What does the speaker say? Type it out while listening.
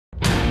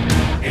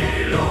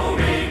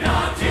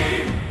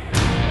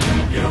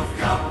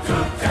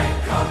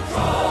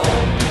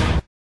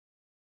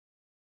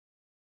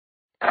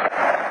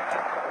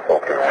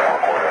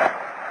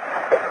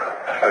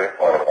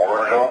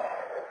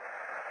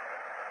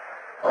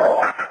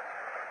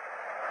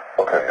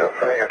Okay,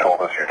 yesterday you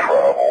told us you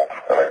traveled,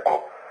 and I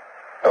booked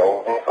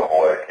thousands of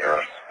light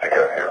years to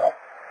get here.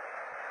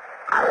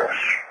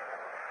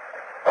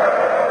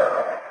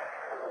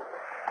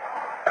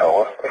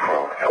 Tell us the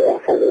truth,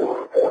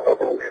 or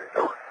another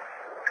reason.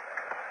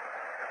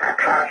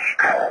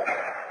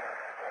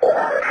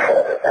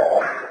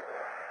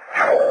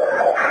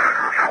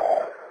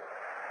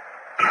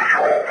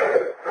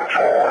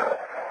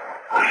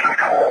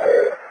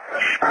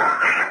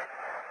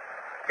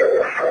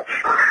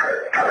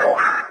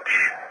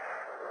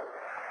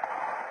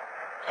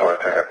 So I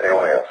take it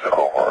aliens took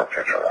over our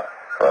future,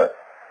 right?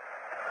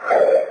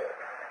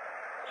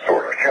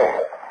 Sort of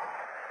human.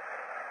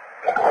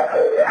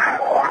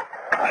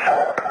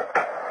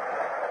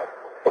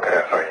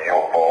 Okay, so you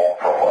evolved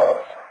from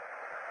us.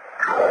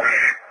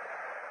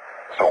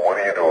 So what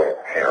are you doing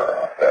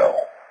here now?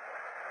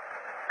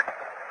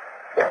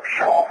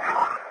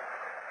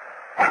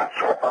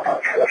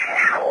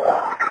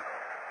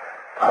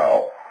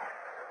 How?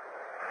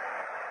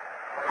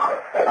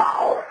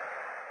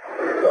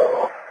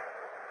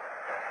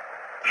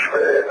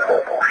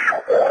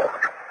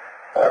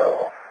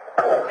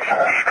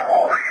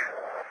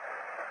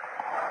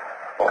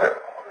 Okay,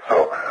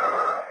 so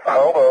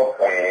how about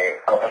we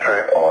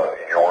concentrate on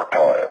your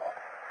time?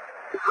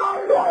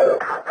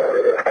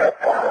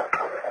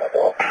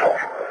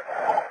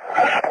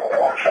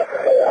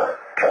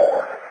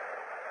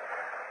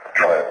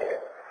 Try me.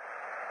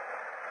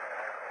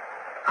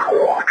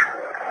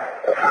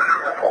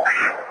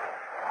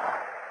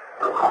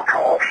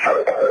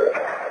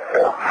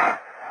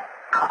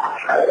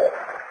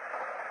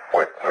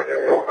 Wait, so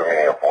you know the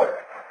meaning of what?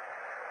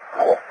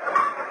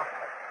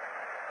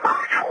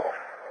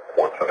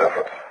 What's the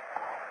difference?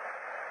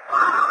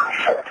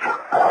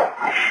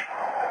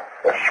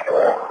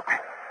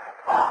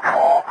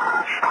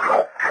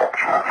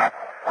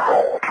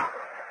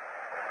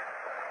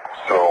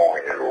 So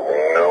you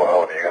know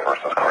how the universe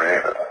is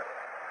created?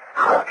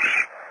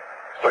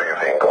 So you've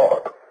seen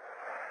God?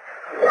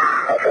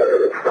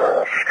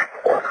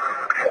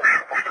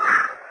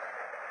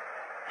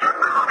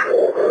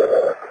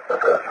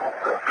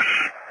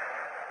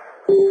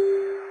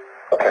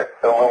 Okay,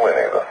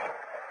 illuminate us.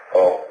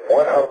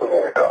 What happens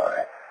when we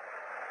die?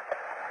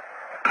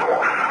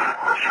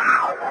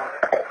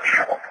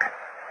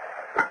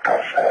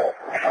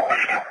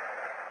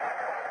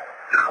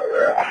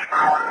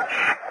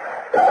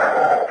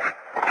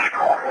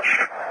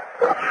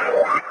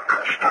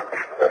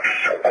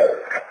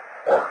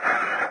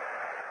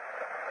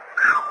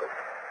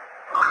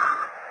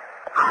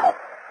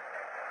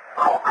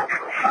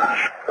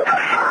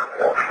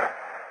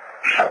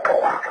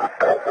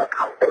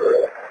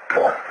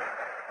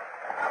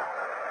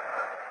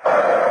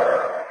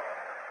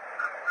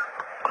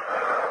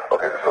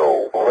 Okay,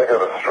 so let me get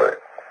this straight.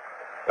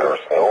 There's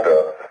no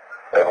death,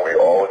 and we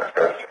all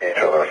experience each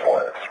other's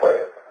lives,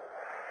 right?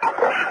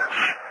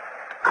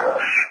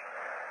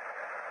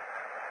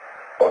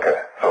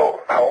 Okay,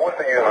 so how was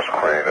the universe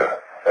created,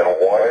 and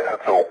why is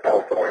it so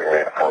perfectly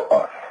made for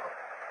us?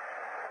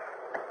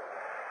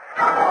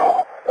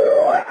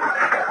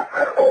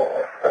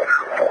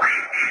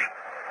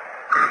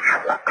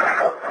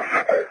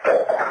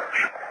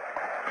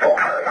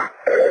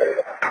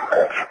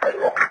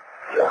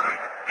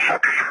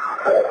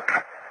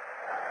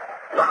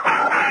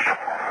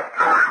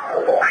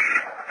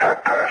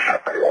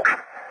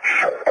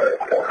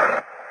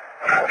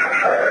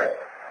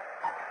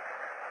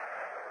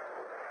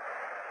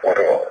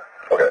 Moving on.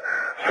 Okay,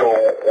 so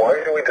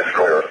why do we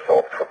destroy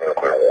ourselves with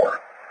nuclear war?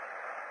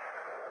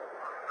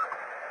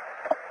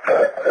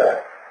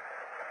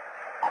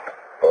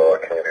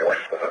 Can you be more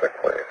specific,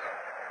 please?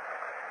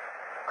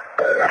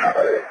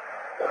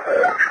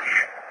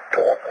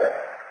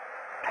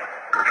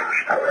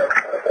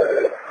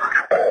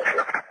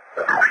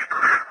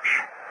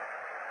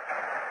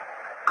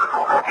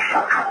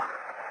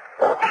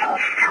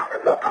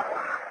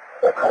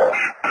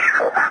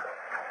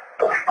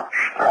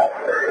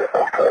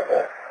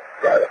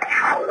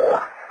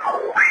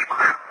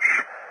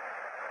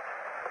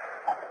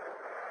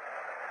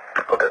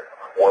 Okay,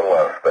 one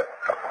last thing.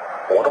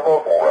 What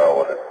about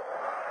morality?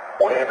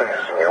 What do you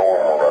base your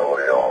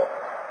morality on?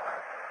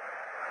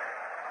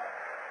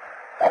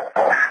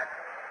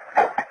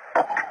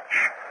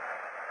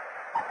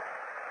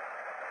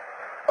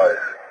 I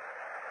see.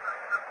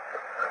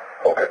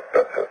 Okay,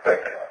 that's it.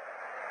 Thank you.